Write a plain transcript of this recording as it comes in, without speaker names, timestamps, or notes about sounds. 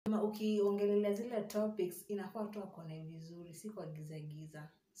ukiongelelea zile topics inafaa tu akone vizuri, si kwa giza giza.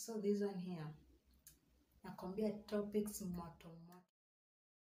 So this one here nakwambia topics moto moto.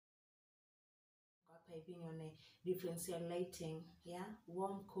 Hapa hivi nione difference ya lighting, yeah,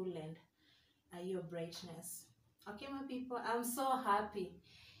 warm, cool and your brightness. Okay my people, I'm so happy.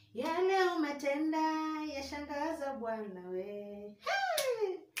 Yale umetenda yashangaza Bwana we.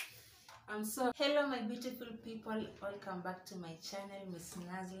 Hey! I'm so hello my beautiful people, welcome back to my channel, Miss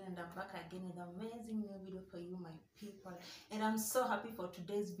Nazli, and I'm back again with an amazing new video for you my people. And I'm so happy for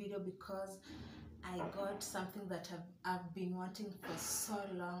today's video because I got something that I've been wanting for so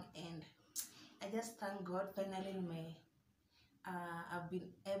long, and I just thank God finally I've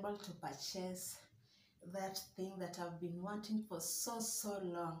been able to purchase that thing that I've been wanting for so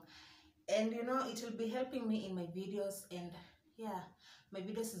long. And you know, it will be helping me in my videos, and yeah, my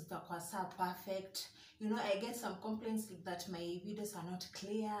videos is so perfect. You know, I get some complaints that my videos are not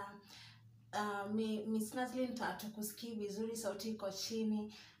clear. Miss Nazli hatukusikii vizuri, sauti iko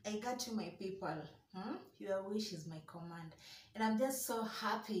chini. I got you my people. Your wish is my command, and I'm just so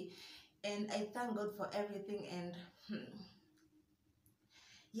happy, and I thank God for everything. And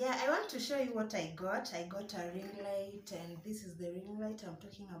yeah, I want to show you what I got. I got a ring light, and this is the ring light I'm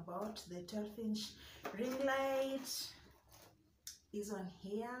talking about. The 12-inch ring light is on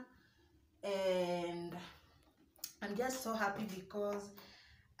here, and I'm just so happy because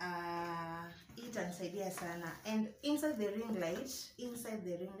itanisaidia sana. And inside the ring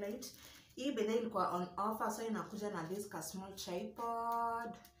light, hii bedhe ilikuwa on offer, so inakuja na this small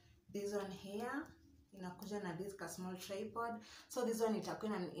tripod. This one here inakuja na this small tripod, so this one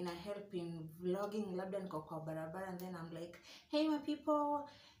itakuwa ina help in vlogging, labda niko kwa barabara and then I'm like, hey my people,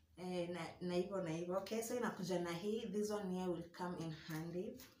 na hivyo. Okay, so inakuja na hii. This one here will come in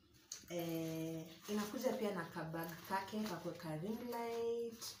handy. Inakuja pia na kabag kake kakuweka ring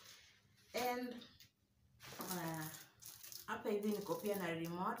light, and hapa hivi niko pia na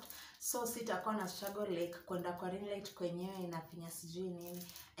remote, so sitakuwa na struggle like kwenda kwa ring light kwenyewe inafinya sijui nini.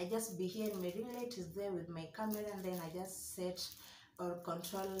 I just be here, my ring light is there with my camera, and then I just set or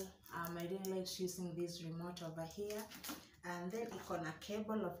control my ring light using this remote over here. And then iko na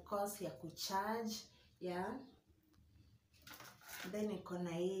cable of course ya kucharge, yeah. Then iko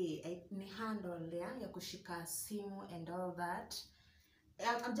na hii ni handle ya kushika simu and all that.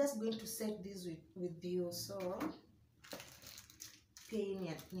 I'm just going to set this with you. So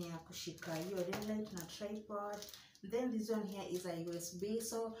pia ni ya kushika hiyo ring light na tripod. Then this one here is a USB,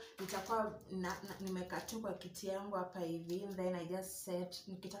 so nitakuwa nimeka tu kwa kiti yangu hapa hivi. Then I just set,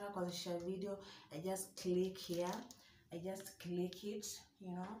 nikitaka kuanzisha video I just click here, I just click it,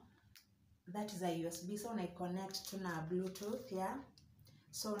 you know, that is a USB. So I connect to na Bluetooth, yeah.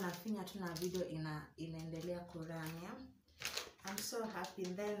 So nafinya tu na video inaendelea kurun, yeah. I'm so happy.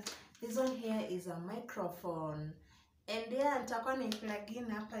 And then this one here is a microphone, and yeah, nitakuwa ni plug in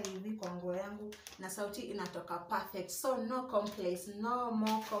hapa hivi kwa nguo yangu na sauti inatoka perfect. So no complaints, no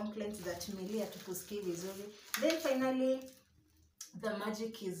more complaints that milia tukusikii vizuri. Then finally the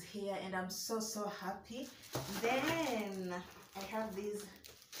magic is here, and I'm so happy. Then I have this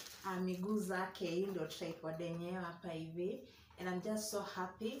miguu zake, hii ndio tripod yenyewe hapa hivi, and I'm just so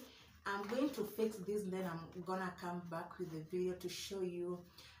happy. I'm going to fix this, then I'm gonna come back with the video to show you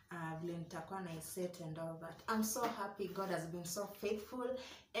vile nitakuwa na set and all that. I'm so happy. God has been so faithful,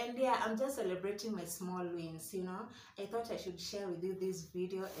 and yeah, I'm just celebrating my small wins, you know. I thought I should share with you this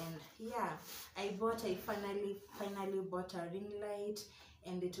video, and yeah, I finally bought a ring light,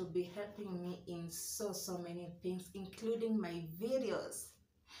 and it will be helping me in so many things, including my videos.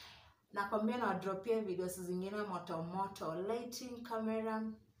 Nakwambia na dropia videos zingine moto, lighting, camera,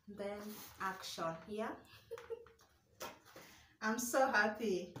 then action, yeah. I'm so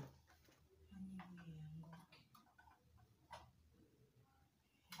happy.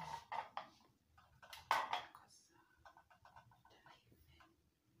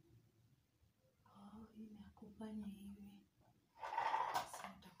 Inakufanya hivi. Sasa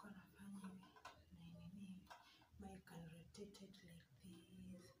nitakuwa nafanya hivi. Na you can rotate it like this.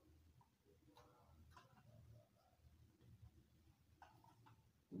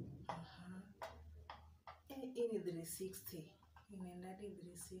 Hii ni 360. Inaenda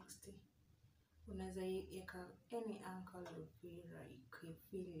 360. Unaweza yeka any angle you feel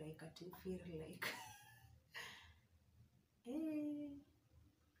like.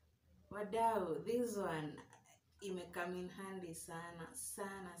 Wadau, this one come in handy sana.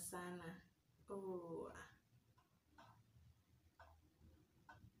 Oh.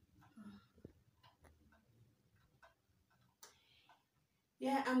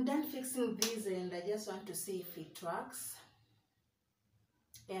 Yeah, I'm done fixing this, and I just want to see if it works.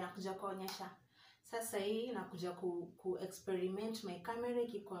 nakuja kuonyesha sasa. Hii nakuja ku experiment my camera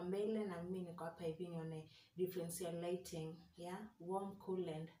ikikuwa mbele na mimi niko hapa hivi, nione difference ya lighting, warm, cool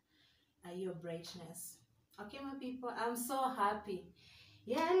and your brightness. Okay my people, I'm so happy.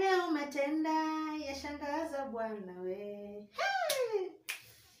 Yale umetenda yashangaza Bwana we. Hey!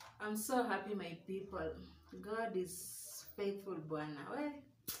 I'm so happy my people. God is faithful Bwana we.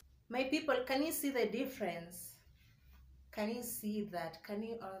 My people, can you see the difference? Can you see that? Can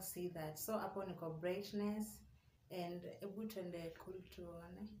you all see that? So hapo niko brightness and hebu tuende cool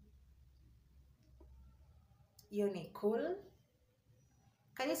tuone. Hiyo ni cool.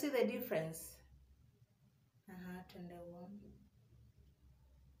 Can you see the difference? Tuende warm.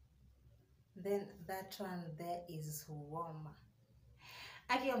 Then that one there is warm.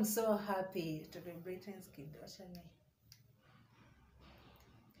 Actually, I'm so happy to be brightness kidogo.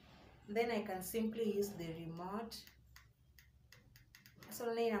 Then I can simply use the remote.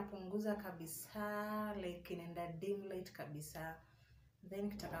 So na inapunguza kabisa, like inaenda dim light kabisa. Then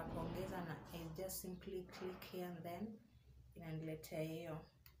kitaka kuongeza na I just simply click here and then inaniletea hiyo.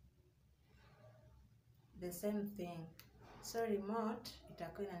 The same thing. So remote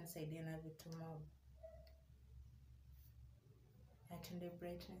itakuwa inanisaidia na vitu mob. Atende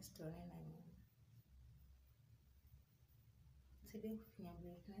brightness tuone na nini. Sidi kufinya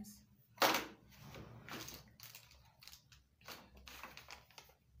brightness.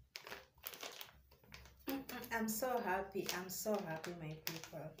 I'm so happy my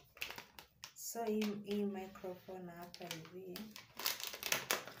people. So hii microphone hapa hivi.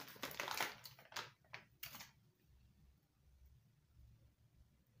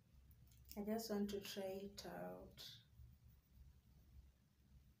 I just want to try it out.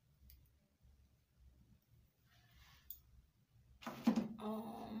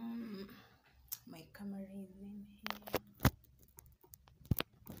 My camera is in here.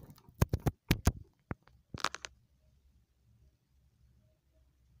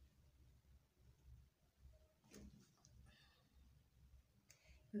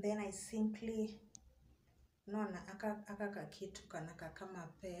 Then I simply aka kitu kanaka kama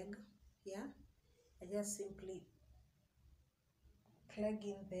peg, I just simply plug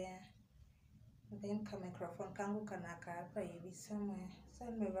in there. Then ka microphone kangu kanaka hapa hivi somewhere. So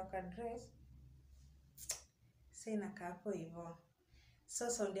nimevaa dress. Sasa inakaa hapo hivyo. So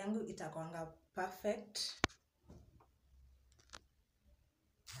sound yangu itakuanga perfect.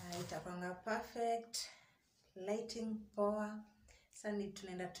 Itakuanga perfect. Lighting power. Sasa ni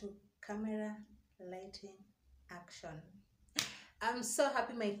tunaenda tu camera, lighting, action. I'm so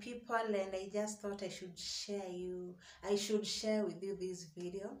happy my people, and I just thought I should share with you this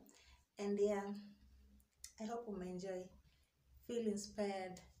video. And I hope you enjoy, feel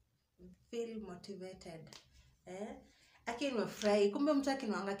inspired, feel motivated. Aki nimefurahi. Kumbe mtu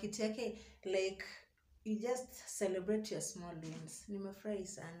akinianga kitu yake, like you just celebrate your small wins. Nimefurahi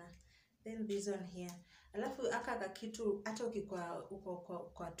sana. Then this one here. Alafu aka kitu hata ukikuwa uko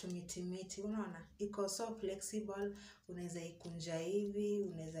kwa tumiti, unaona iko so flexible, unaweza ikunja hivi,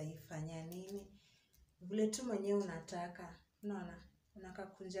 unaweza ifanya nini vile tu mwenyewe unataka, unaona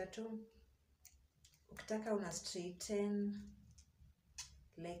unakakunja tu, ukitaka una straighten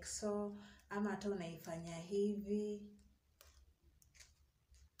like so, ama hata unaifanya hivi,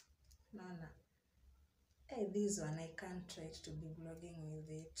 unaona. This one I can't wait to be vlogging with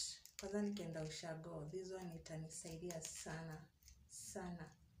it. Kwanza nikienda ushago, this one itanisaidia sana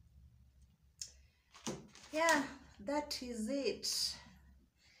sana. That is it.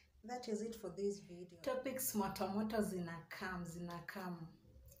 That is it for this video. Topics moto zinakam.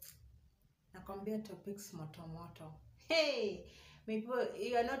 Nakwambia topics moto. Hey, my people,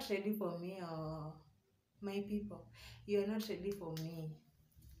 you are not ready for me, or my people, you are not ready for me.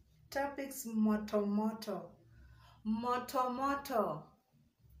 Topics moto.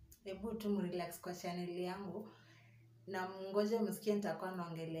 Hebu tu mrelax kwa channel yangu na mngoje msikie nitakuwa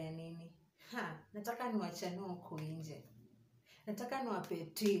naongelea nini. Nataka niwachanue huko nje. Nataka niwape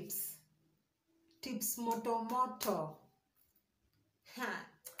tips moto.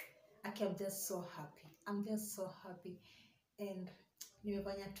 I'm just so happy. And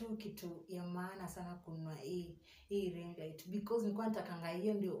nimefanya tu kitu ya maana sana kununua hii ring light, because nilikuwa natakanga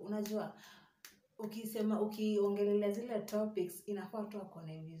hiyo ndio unajua ukiongelelea zile topics inafaa tu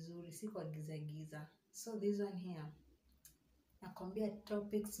akone vizuri, si kwa giza. So this one here nakwambia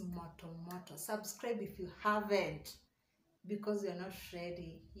topics moto. Subscribe if you haven't, because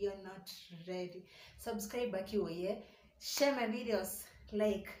you're not ready. Subscribe akiwe, share my videos,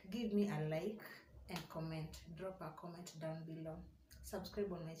 give me a like and comment, drop a comment down below.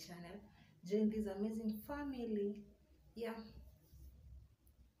 Subscribe on my channel, join this amazing family.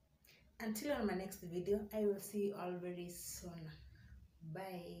 Until on my next video, I will see you all very soon.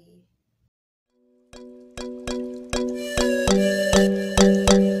 Bye.